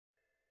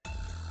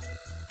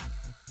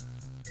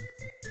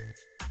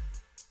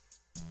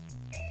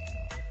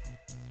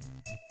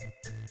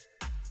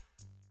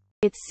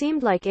It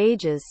seemed like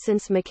ages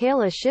since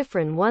Michaela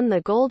Schifrin won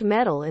the gold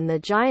medal in the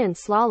giant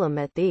slalom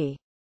at the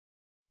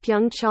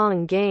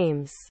Pyeongchang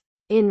Games.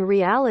 In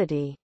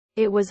reality,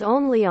 it was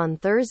only on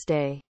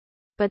Thursday.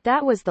 But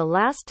that was the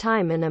last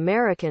time an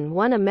American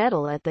won a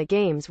medal at the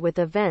Games, with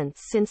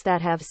events since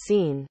that have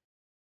seen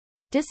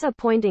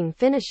disappointing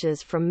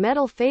finishes from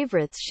medal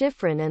favorites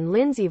Schifrin and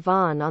Lindsey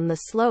Vonn on the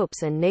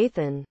slopes and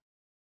Nathan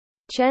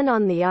Chen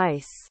on the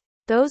ice.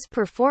 Those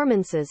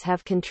performances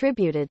have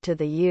contributed to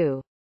the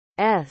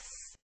U.S.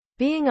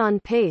 being on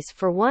pace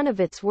for one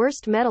of its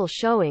worst medal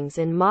showings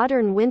in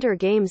modern Winter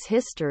Games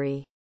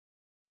history.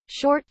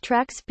 Short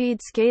track speed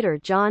skater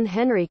John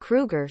Henry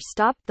Krueger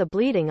stopped the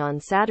bleeding on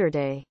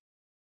Saturday,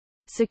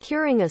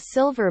 securing a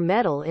silver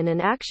medal in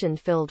an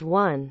action-filled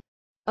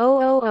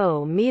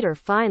 1,000-meter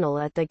final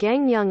at the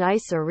Gangneung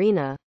Ice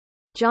Arena.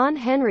 John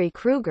Henry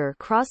Krueger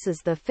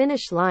crosses the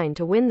finish line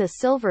to win the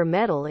silver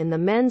medal in the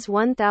men's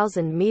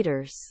 1,000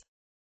 meters.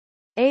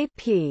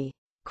 AP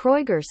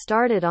Krueger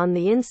started on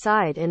the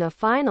inside in a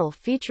final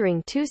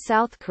featuring two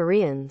South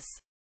Koreans,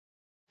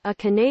 a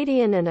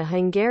Canadian and a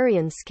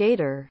Hungarian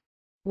skater.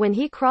 When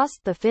he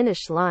crossed the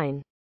finish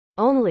line,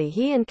 only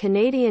he and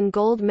Canadian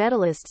gold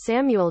medalist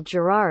Samuel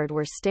Gerard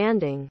were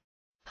standing.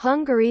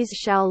 Hungary's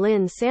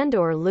Shaolin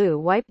Sandor Liu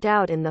wiped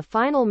out in the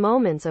final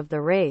moments of the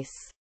race,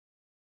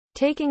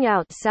 taking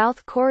out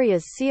South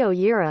Korea's Seo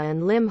Yira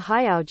and Lim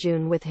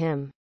Hyaojun with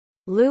him.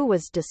 Liu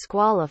was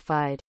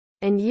disqualified,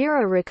 and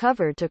Yira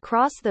recovered to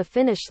cross the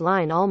finish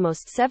line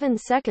almost 7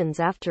 seconds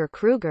after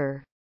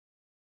Krueger.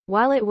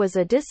 While it was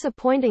a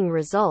disappointing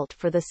result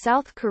for the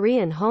South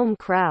Korean home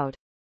crowd,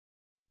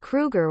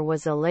 Krueger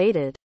was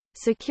elated,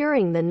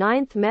 securing the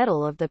 9th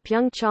medal of the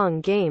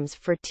Pyeongchang Games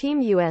for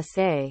Team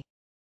USA.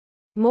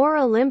 More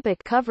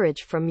Olympic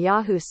coverage from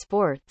Yahoo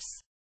Sports.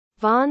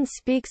 Vonn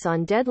speaks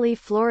on deadly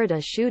Florida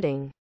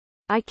shooting.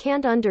 "I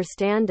can't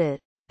understand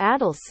it.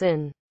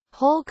 Adelson.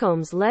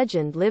 Holcomb's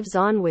legend lives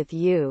on with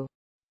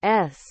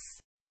U.S.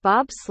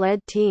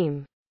 bobsled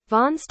team."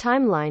 Vonn's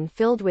timeline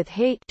filled with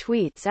hate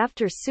tweets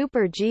after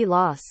Super G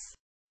loss.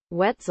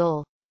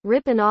 Wetzel.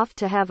 "Rippin' off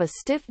to have a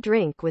stiff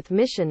drink with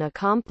mission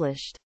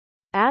accomplished."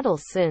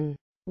 Adelson.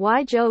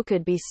 "Why Joe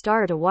could be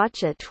star to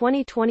watch at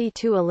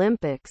 2022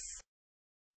 Olympics."